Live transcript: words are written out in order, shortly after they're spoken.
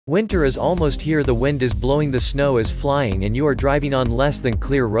Winter is almost here, the wind is blowing, the snow is flying, and you are driving on less than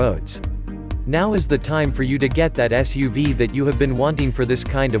clear roads. Now is the time for you to get that SUV that you have been wanting for this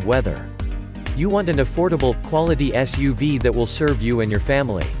kind of weather. You want an affordable, quality SUV that will serve you and your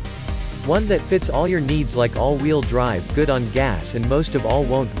family. One that fits all your needs, like all-wheel drive, good on gas, and most of all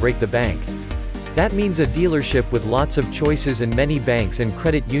won't break the bank. That means a dealership with lots of choices and many banks and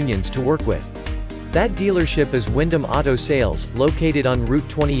credit unions to work with. That dealership is Windham Auto Sales, located on Route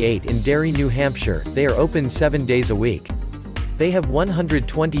 28 in Derry, New Hampshire. They are open 7 days a week. They have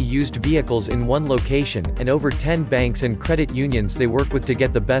 120 used vehicles in one location, and over 10 banks and credit unions they work with to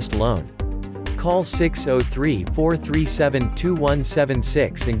get the best loan. Call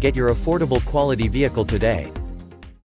 603-437-2176 and get your affordable quality vehicle today.